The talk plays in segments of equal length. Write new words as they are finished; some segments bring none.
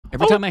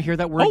Every time I hear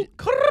that word,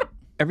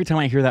 every time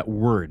I hear that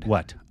word,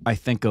 what? I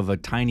think of a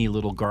tiny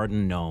little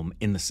garden gnome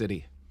in the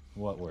city.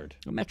 What word?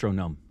 A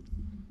metronome.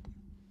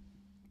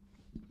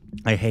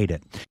 I hate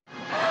it.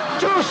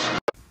 Juice.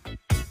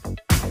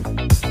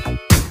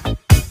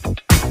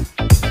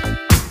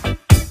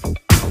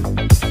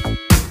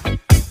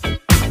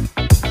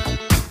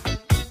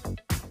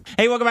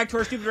 Hey, welcome back to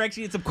our stupid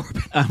reactions of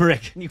Corbin. I'm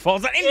Rick. You follow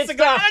us on It's Instagram,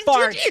 got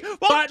farts,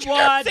 butt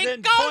wads,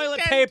 and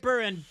toilet paper,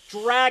 and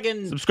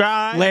dragon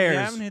subscribe. layers. If you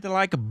haven't hit the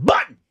like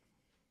button.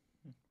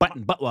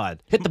 Butt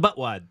wad. Hit the butt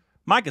wad.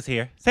 Micah's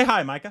here. Say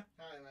hi, Micah.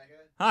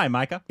 Hi,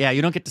 Micah. Yeah,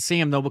 you don't get to see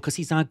him, though, because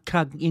he's on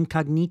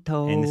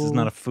incognito. And this is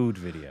not a food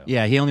video.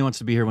 Yeah, he only wants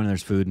to be here when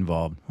there's food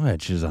involved.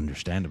 Which is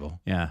understandable.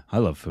 Yeah. I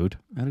love food.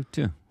 I do,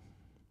 too.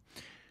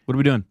 What are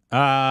we doing? Who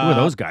are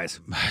those guys?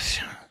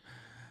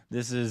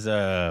 This is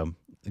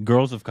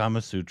Girls of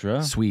Kama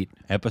Sutra. Sweet.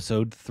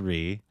 Episode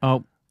 3.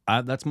 Oh,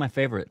 that's my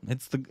favorite.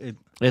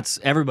 It's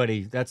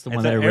everybody. That's the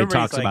one that everybody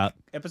talks about.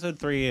 Episode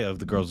 3 of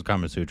the Girls of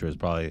Kama Sutra is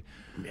probably,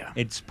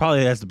 it's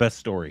probably has the best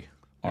story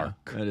arc.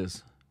 It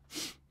is.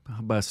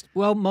 Best.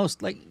 Well,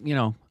 most,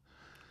 anyway.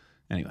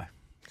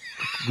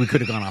 We could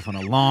have gone off on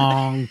a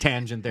long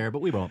tangent there,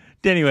 but we won't.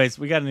 Anyways,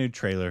 we got a new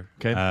trailer.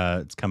 Okay.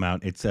 It's come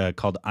out. It's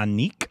called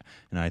ANEK,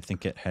 and I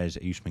think it has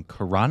Ayushmann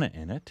Khurrana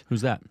in it.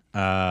 Who's that?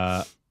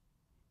 I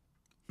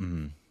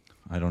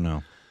don't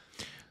know.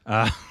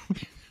 And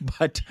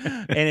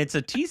it's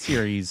a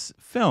T-series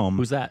film.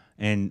 Who's that?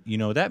 And you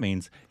know what that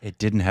means? It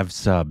didn't have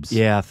subs.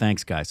 Yeah,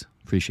 thanks, guys.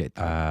 Appreciate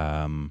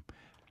that.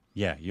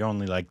 Yeah, you're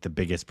only like the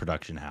biggest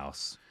production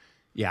house.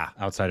 Yeah.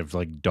 Outside of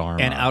like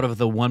Dharma. And out of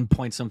the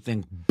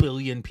 1-point-something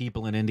billion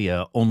people in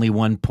India, only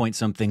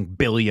 1-point-something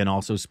billion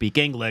also speak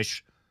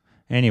English.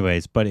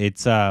 Anyways, but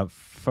it's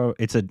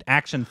it's an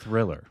action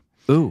thriller.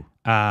 Ooh.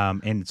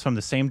 And it's from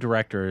the same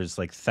director as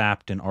like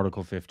Thapped and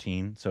Article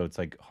 15, so it's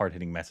like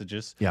hard-hitting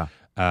messages. Yeah.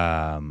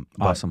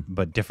 Awesome.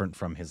 But different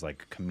from his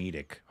like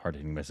comedic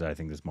hard-hitting message. I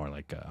think it's more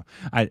like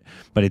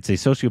but it's a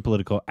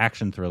socio-political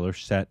action thriller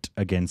set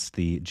against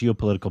the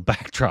geopolitical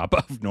backdrop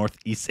of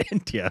Northeast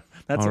India.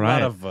 That's All a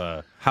right. lot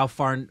of How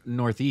far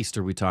northeast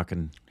are we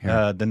talking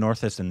here? the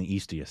northest and the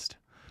eastiest.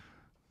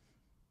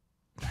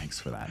 Thanks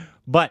for that.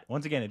 But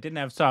once again, it didn't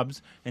have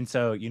subs, and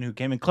so you know who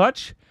came in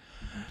clutch?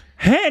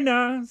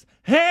 HANOZ.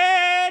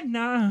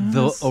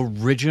 The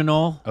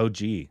original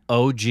OG.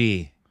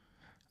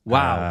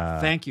 Wow.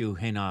 Thank you,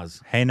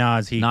 HANOZ.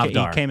 HANOZ, he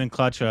NAVDAR. came in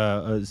clutch.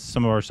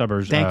 Some of our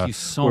suburbs. Thank you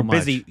so we're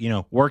much. busy,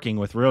 working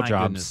with real My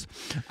jobs.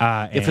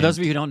 If for those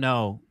of you who don't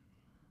know,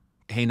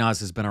 HANOZ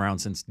has been around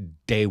since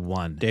day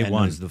one. Day and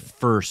one. was the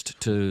first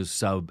to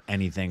sub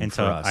anything And for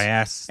so us. I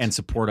asked and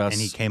support us.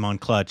 and he came on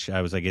clutch.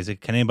 I was like,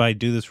 can anybody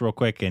do this real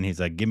quick? And he's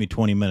like, give me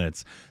 20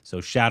 minutes. So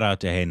shout out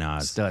to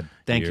HANOZ. Stud.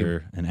 Thank you.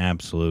 You're an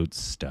absolute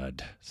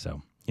stud.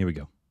 So here we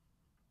go.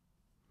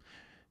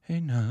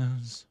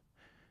 HANOZ.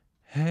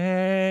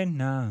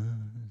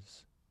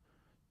 HANOZ.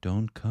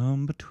 Don't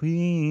come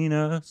between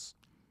us.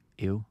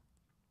 Ew.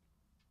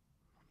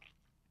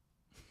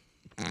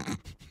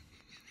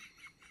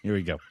 Here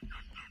we go.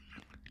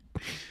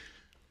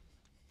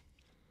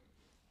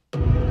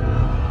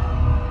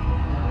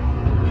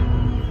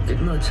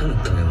 कितना अच्छा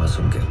लगता है आवाज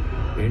सुन के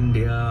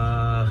India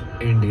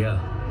India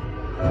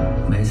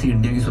मैं इसी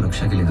India की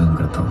सुरक्षा के लिए काम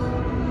करता हूँ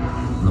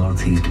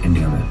नॉर्थ ईस्ट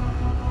इंडिया में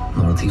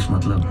नॉर्थ ईस्ट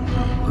मतलब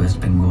वेस्ट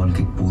बंगाल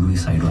की पूर्वी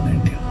साइड वाला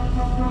इंडिया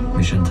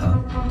मिशन था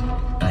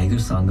टाइगर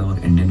सांगा और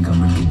इंडियन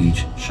गवर्नमेंट के बीच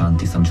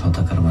शांति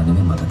समझौता करवाने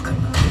में मदद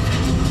करना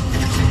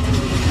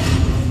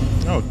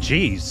Oh,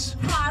 jeez.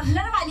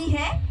 पार्लर वाली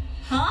है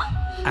हाँ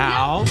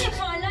Ow.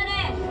 पार्लर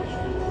है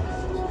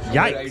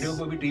Yikes. राइडर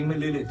को भी टीम में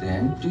ले लेते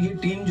हैं तो ये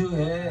टीम जो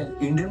है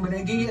इंडियन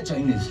बनेगी या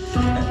चाइनीज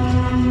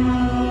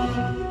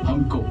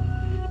हमको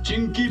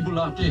चिंकी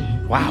बुलाते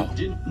हैं Wow.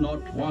 did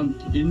not want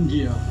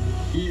India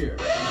here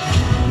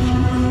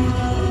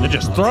They're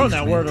just throwing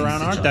that word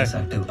around, aren't they?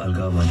 Active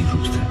अलगाववादी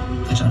ग्रुप थे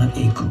अचानक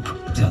एक ग्रुप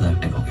ज्यादा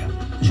एक्टिव हो गया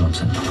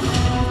जॉनसन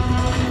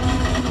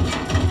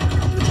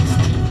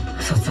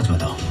सच सच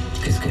बताओ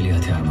किसके लिए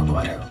हथियार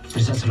मंगवा रहे हो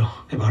फिर से चलो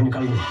मैं बाहर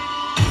निकाल दूंगा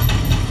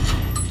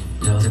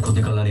जहाँ से खुद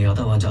निकलना नहीं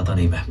आता वहाँ जाता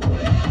नहीं मैं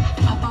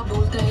पापा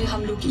बोलता है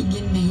हम लोग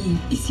इंडियन नहीं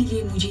है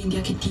इसीलिए मुझे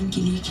इंडिया की टीम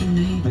के लिए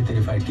खेलना है मैं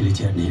तेरी फाइट के लिए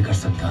चेयर नहीं कर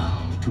सकता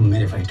तुम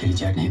मेरे फाइट के लिए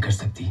चेयर नहीं कर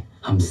सकती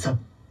हम सब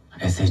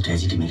ऐसे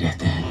ट्रेजेडी में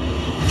रहते हैं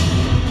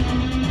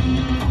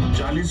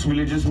 40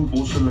 विलेजेस में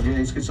पोस्टर लगे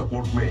हैं इसके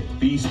सपोर्ट में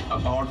पीस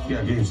अकॉर्ड के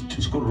अगेंस्ट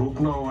इसको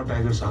रोकना होगा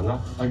टाइगर सांगा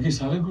बाकी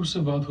सारे ग्रुप से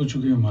बात हो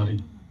चुकी है हमारी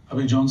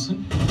अभी Johnson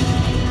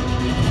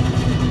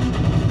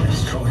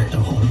destroy the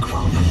whole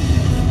crop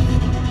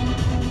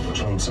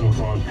Johnson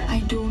कौन I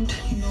don't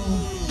know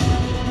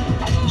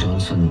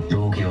जॉनसन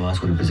लोगों की आवाज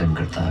को रिप्रेजेंट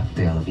करता है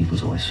they are the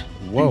people's voice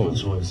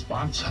voice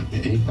 5 साल में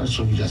एक बार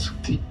सुनी जा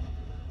सकती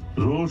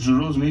रोज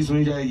रोज नहीं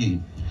सुनी जाएगी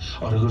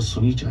और अगर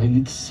सुनी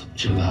जाएगी तो सब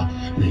जगह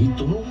नहीं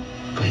तो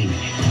कहीं भी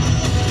नहीं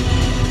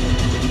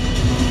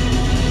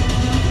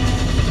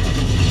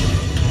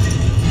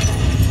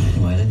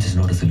violence is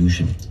not a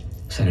solution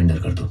surrender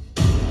कर दो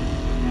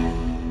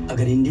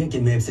अगर इंडिया के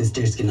मैप से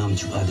स्टेट्स के नाम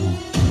छुपा दूं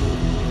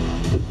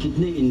तो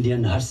कितने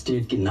इंडियन हर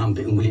स्टेट के नाम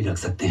पे उंगली रख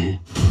सकते हैं?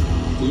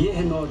 ये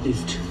है नॉर्थ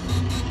ईस्ट।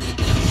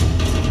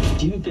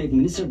 टीवी पे एक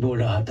मिनिस्टर बोल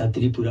रहा था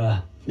त्रिपुरा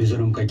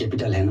मिजोरम का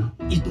कैपिटल है ना।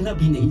 इतना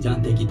भी नहीं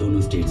जानते कि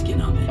दोनों स्टेट्स के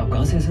नाम है। आप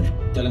कहाँ से हैं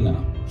सर?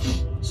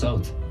 तेलंगाना।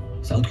 साउथ।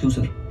 साउथ क्यों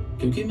सर?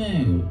 क्योंकि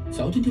मैं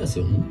साउथ इंडिया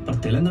से हूँ। पर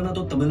तेलंगाना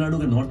तो तमिलनाडु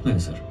के नॉर्थ में है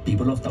sir.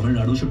 People of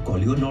Tamil Nadu should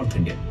call you north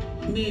Indian.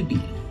 May be.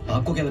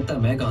 आपको क्या लगता है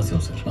मैं कहाँ से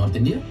हूँ सर? North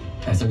India.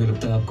 ऐसा क्यों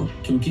लगता है आपको?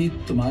 क्योंकि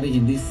तुम्हारी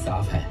हिंदी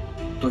साफ है।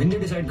 तो हिंदी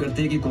डिसाइड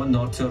करते हैं कि कौन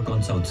नॉर्थ से और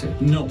कौन साउथ से?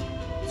 No.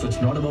 So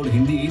it's not about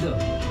Hindi either.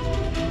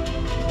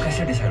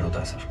 कैसे डिसाइड होता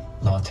है सर?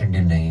 नॉर्थ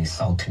इंडियन नहीं,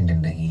 साउथ इंडियन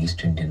नहीं,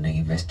 ईस्ट इंडियन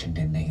नहीं, वेस्ट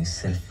इंडियन नहीं,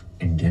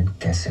 सिर्फ इंडियन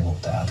कैसे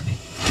होता है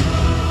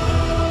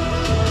आदमी?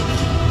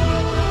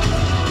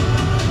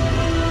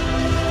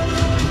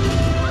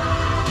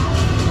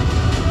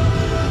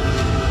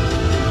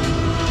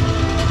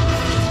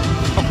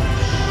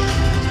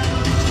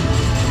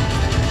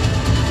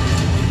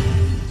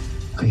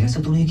 कहीं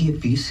ऐसा तो नहीं कि ये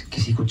पीस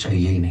किसी को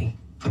चाहिए ही नहीं,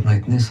 वरना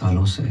इतने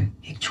सालों से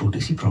एक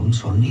छोटी सी प्रॉब्लम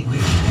सॉल्व नहीं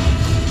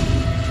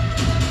हुई।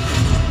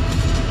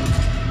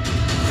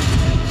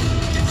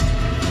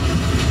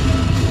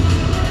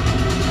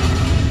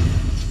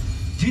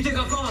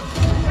 जीतेगा कौन?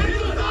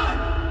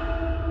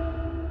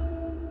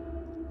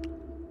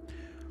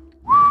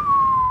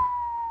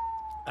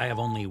 I have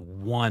only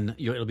one.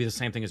 It'll be the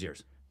same thing as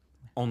yours.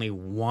 Only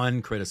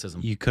one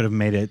criticism. You could have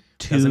made it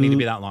Doesn't need to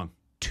be that long.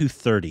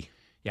 2:30.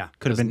 Yeah,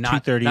 Could have been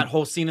not 2:30. That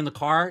whole scene in the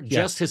car,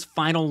 just his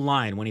final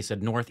line when he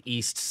said north,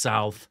 east,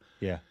 south.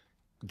 Yeah.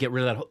 Get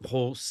rid of that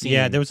whole scene.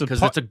 Yeah, there was a because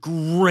part- it's a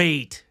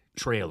great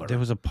trailer. There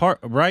was a part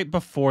right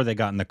before they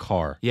got in the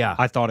car. Yeah.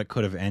 I thought it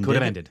could have ended. Could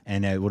have ended.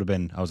 And it would have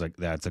been, I was like,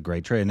 that's a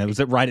great trailer. And it was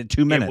right at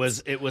 2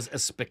 minutes. It was a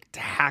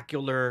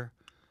spectacular.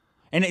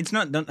 And it's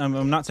not,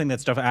 I'm not saying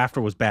that stuff after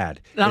was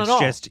bad. Not it's at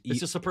all. Just, It's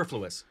just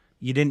superfluous.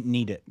 You didn't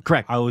need it.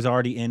 Correct. I was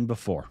already in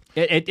before.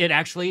 It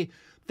actually,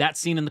 that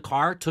scene in the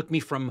car took me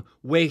from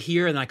way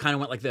here, and I kind of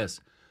went like this.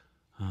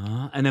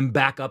 And then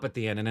back up at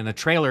the end. And in a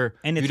trailer,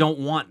 And you it's- don't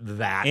want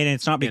that. And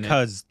it's not in it.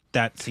 because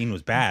that scene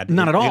was bad.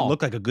 Not at all. It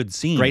looked like a good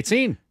scene. Great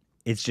scene.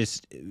 It's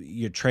just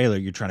your trailer.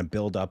 You're trying to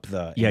build up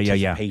the Yeah.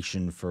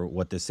 anticipation for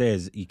what this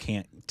is. You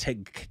can't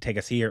take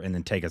us here and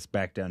then take us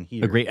back down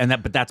here. Agree.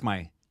 But that's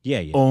my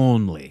Yeah.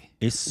 only.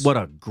 It's What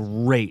a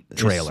great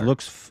trailer.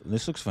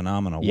 This looks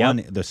phenomenal. Yep.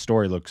 One, the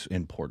story looks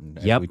important.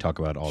 As Yep. we talk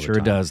about all the Sure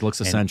time. does. Looks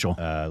And, essential.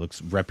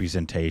 looks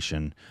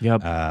representation.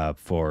 Yep.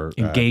 For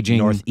Engaging.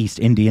 Northeast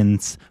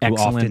Indians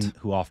Excellent.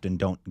 who often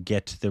don't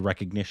get the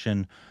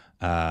recognition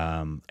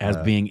As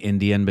being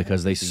Indian,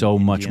 because they so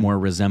much Indian. more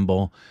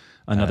resemble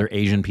another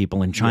Asian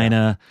people in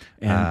China.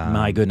 And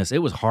my goodness, it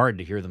was hard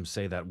to hear them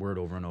say that word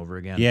over and over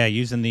again. Yeah,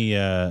 using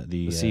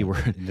the C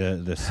word.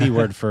 the C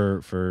word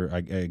for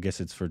I guess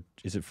it's for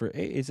is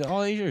it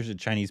all Asia or is it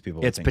Chinese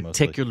people? I It's think,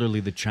 mostly? particularly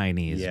the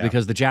Chinese, Yeah.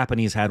 because the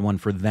Japanese had one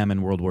for them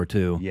in World War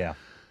II. Yeah.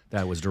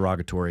 That was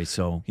derogatory.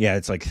 So Yeah,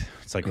 it's like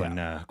when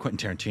Quentin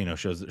Tarantino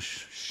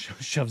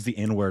shoves the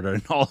N word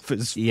in all of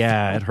his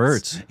yeah, it films.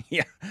 hurts.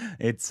 Yeah,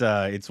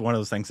 it's one of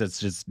those things that's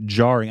just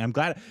jarring. I'm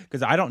glad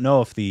because I don't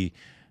know if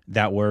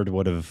that word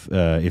would have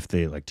if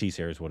the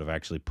T-series would have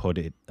actually put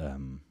it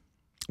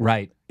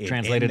Right.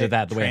 Translated it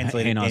the way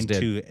HANOZ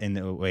did. In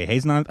the way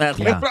HANOZ.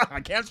 Yeah.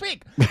 I can't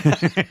speak.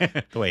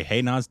 The way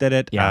HANOZ did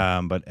it.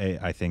 Yeah. But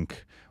I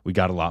think we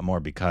got a lot more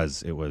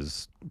because it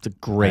was. It's a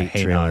great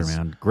trailer, HANOZ.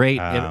 man. Great.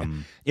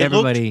 It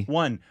Everybody.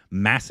 looked,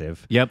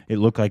 massive. Yep. It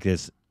looked like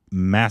this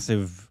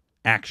massive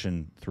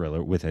action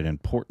thriller with an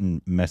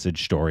important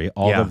message story.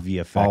 All Yeah. the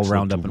VFX All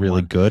round looked up in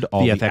really one. good.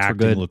 All VFX the were acting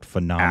good. looked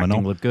phenomenal.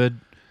 Acting looked good.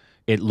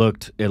 It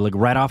looked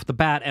right off the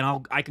bat, and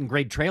I can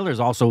grade trailers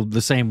also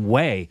the same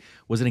way.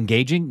 Was it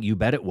engaging? You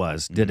bet it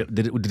was. Am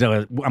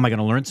I going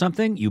to learn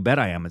something? You bet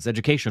I am. It's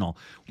educational.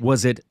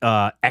 Was it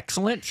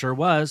excellent? Sure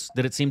was.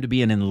 Did it seem to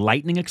be an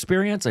enlightening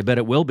experience? I bet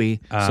it will be.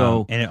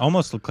 And it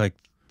almost looked like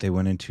they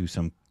went into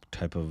some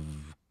type of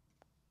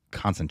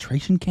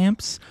concentration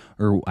camps,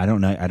 or I don't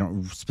know. I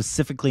don't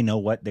specifically know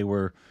what they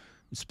were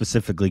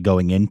specifically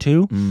going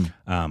into.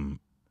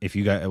 If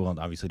you guys, well,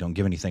 obviously don't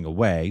give anything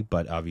away,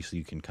 but obviously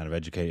you can kind of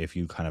educate if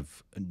you kind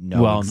of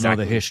know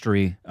exactly know the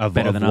history of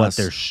better than what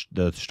us.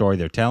 the story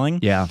they're telling.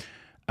 Yeah.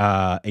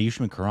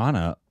 Ayushmann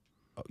Khurrana,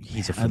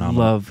 he's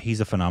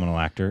a phenomenal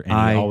actor, and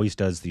he always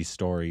does these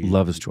stories.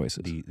 Love his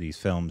choices. These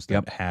films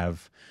that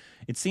have.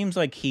 It seems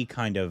like he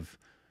kind of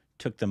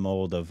took the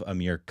mold of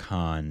Amir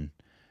Khan,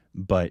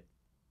 but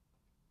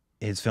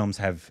his films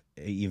have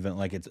even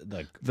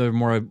they're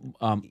more.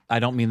 I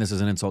don't mean this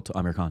as an insult to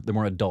Amir Khan. They're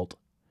more adult.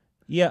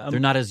 Yeah, they're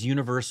not as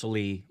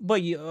universally.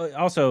 But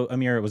also,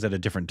 Amir was at a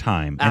different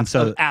time, and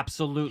so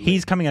absolutely,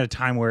 he's coming at a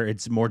time where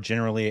it's more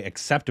generally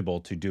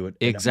acceptable to do it.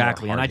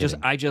 Exactly, and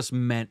I just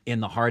meant in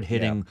the hard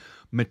hitting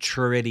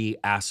maturity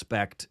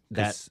aspect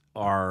that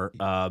are,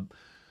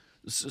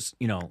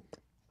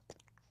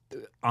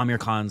 Amir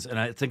Khan's, and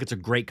I think it's a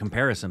great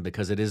comparison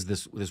because it is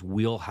this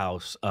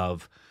wheelhouse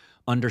of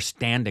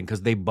understanding,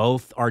 because they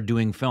both are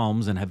doing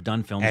films and have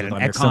done films At with an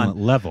Amir excellent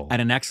Khan level. at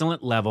an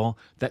excellent level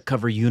that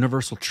cover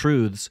universal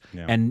truths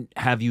and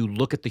have you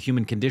look at the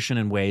human condition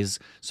in ways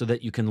so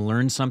that you can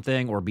learn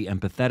something or be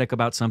empathetic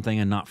about something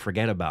and not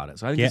forget about it.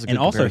 So I think it's a good and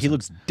also he comparison.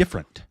 looks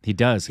different. He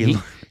does. He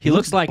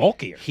looks like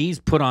bulkier. he's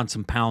put on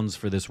some pounds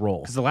for this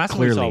role. Because the last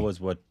clearly. one we saw was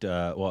what,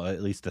 well,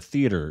 at least the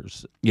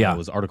theaters.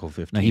 Was Article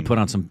 15. No, he put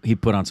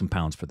on some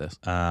pounds for this.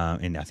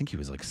 And I think he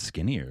was like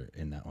skinnier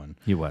in that one.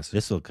 He was.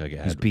 This looked like it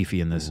had He's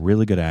beefy in this.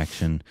 Really good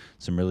action,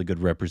 some really good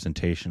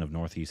representation of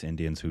Northeast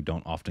Indians who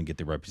don't often get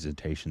the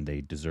representation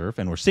they deserve,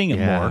 and we're seeing it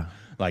more,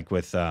 like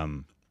with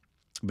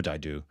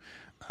Badaidu.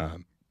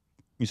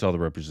 You saw the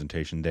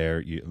representation there.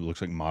 It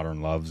looks like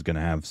Modern Love's going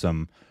to have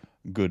some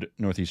good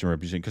Northeastern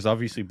representation, because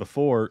obviously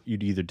before you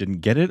either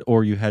didn't get it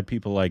or you had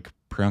people like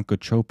Priyanka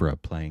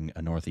Chopra playing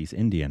a Northeast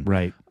Indian.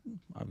 Right.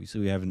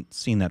 Obviously, we haven't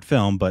seen that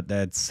film, but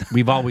that's...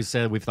 We've always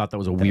said we've thought that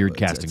was a weird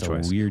casting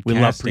choice. We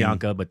love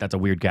Priyanka, but that's a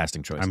weird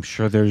casting choice. I'm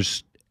sure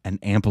there's an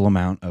ample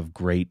amount of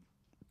great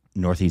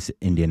Northeast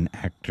Indian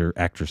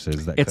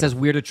actresses. That it's as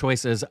weird a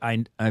choice as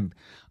I'm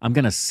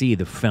going to see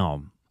the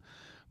film,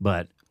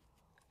 but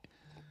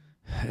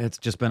it's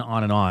just been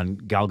on and on.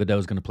 Gal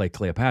Gadot's going to play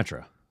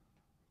Cleopatra.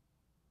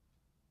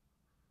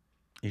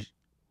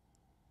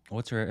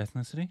 What's her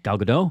ethnicity? Gal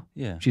Gadot?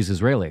 Yeah. She's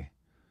Israeli.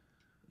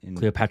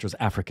 Cleopatra's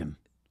African.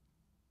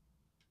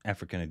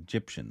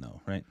 African-Egyptian,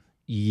 though, right?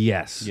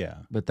 Yes. Yeah.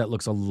 But that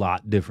looks a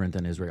lot different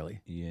than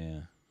Israeli.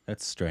 Yeah.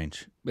 That's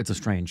strange. It's a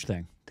strange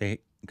thing.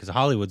 Because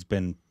Hollywood's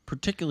been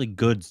particularly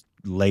good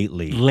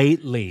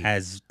lately.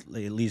 As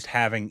at least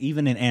having,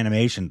 even in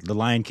animation, The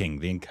Lion King,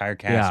 the entire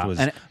cast was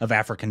of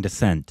African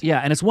descent. Yeah,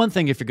 and it's one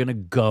thing if you're going to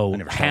go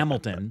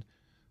Hamilton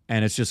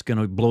and it's just going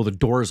to blow the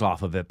doors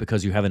off of it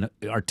because you have an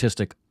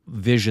artistic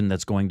vision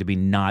that's going to be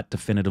not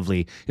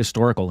definitively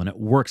historical, and it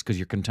works because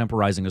you're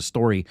contemporizing a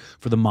story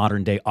for the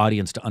modern day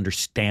audience to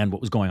understand what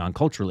was going on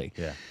culturally.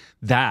 Yeah.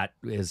 That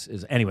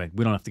is anyway,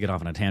 we don't have to get off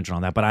on a tangent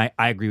on that, but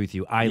I agree with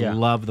you. I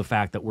love the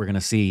fact that we're going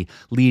to see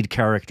lead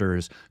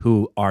characters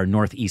who are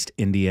Northeast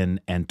Indian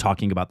and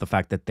talking about the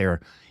fact that they're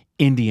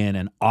Indian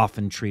and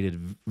often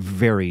treated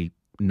very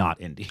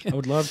not Indian. I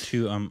would love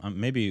to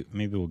maybe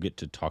we'll get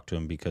to talk to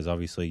him, because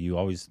obviously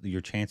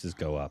your chances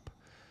go up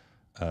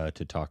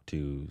to talk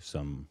to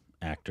some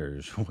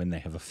actors when they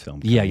have a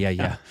film.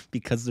 Yeah.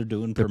 Because they're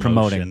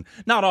promoting.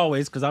 Not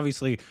always, because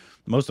obviously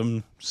most of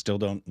them still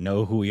don't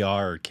know who we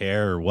are or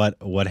care or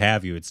what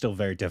have you. It's still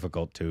very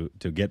difficult to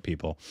get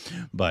people.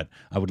 But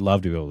I would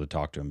love to be able to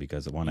talk to him,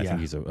 because I think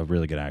he's a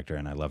really good actor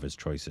and I love his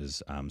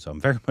choices. So I'm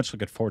very much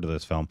looking forward to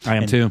this film. I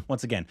am too.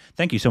 Once again,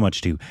 thank you so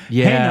much to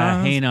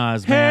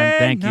HANOZ, man.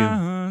 Thank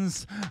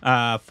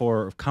you.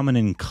 For coming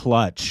in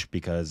clutch,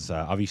 because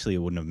obviously it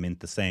wouldn't have meant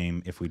the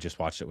same if we just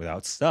watched it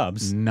without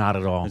subs. Not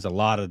at all. There's a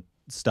lot of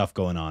stuff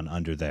going on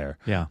under there.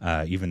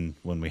 Yeah. Even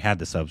when we had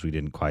the subs, we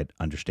didn't quite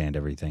understand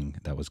everything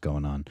that was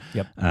going on.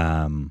 Yep.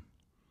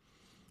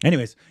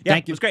 Anyways,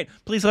 thank you. It was great.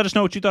 Please let us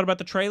know what you thought about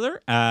the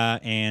trailer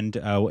and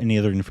any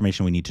other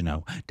information we need to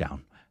know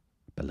down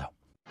below.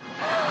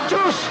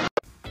 Juice!